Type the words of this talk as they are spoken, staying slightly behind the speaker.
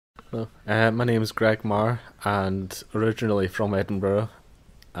Hello. My name is Greg Marr, and originally from Edinburgh.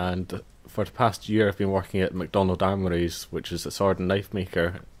 And for the past year, I've been working at MacDonald Armouries, which is a sword and knife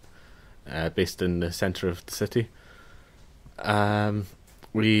maker based in the centre of the city. Um,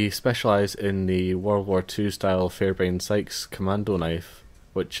 we specialise in the World War II style Fairbairn Sykes commando knife,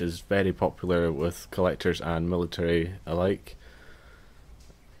 which is very popular with collectors and military alike.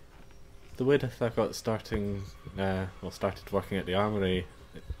 The way that I got started working at the armoury,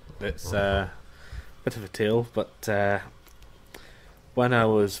 it's a bit of a tale, but when I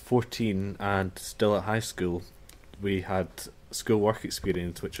was 14 and still at high school, we had school work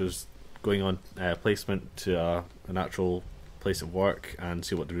experience, which was going on placement to an actual place of work and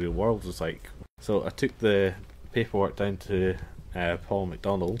see what the real world was like. So I took the paperwork down to Paul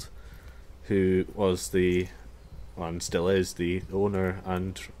MacDonald, who was well, and still is, the owner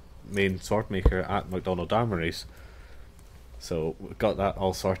and main sword maker at MacDonald Armouries. So we got that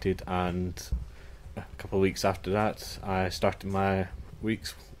all sorted, and a couple of weeks after that, I started my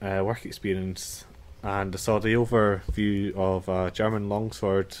week's work experience, and I saw the overview of a German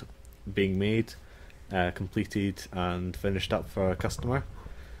longsword being made, completed and finished up for a customer,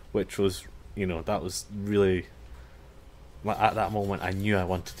 which was, that was really, at that moment I knew I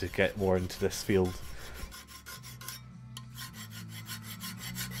wanted to get more into this field.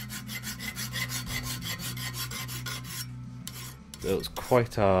 It was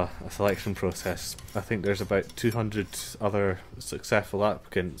quite a selection process. I think there's about 200 other successful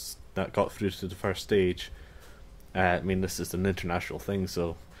applicants that got through to the first stage. This is an international thing,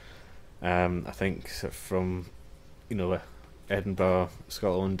 so I think from Edinburgh,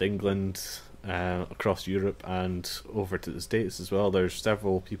 Scotland, England, across Europe and over to the States as well. There's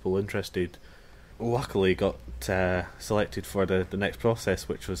several people interested. Luckily got selected for the next process,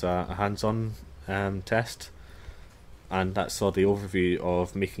 which was a hands-on test, and that saw the overview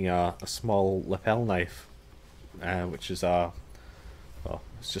of making a small lapel knife, which is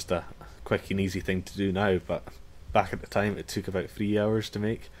it's just a quick and easy thing to do now, but back at the time it took about 3 hours to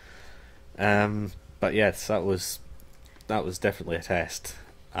make. But yes, that was definitely a test,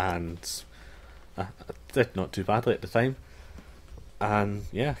 and I did not too badly at the time. And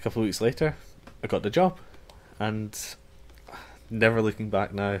yeah, a couple of weeks later, I got the job, and never looking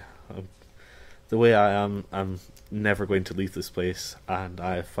back now. The way I am, I'm never going to leave this place, and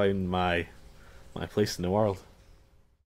I have found my place in the world.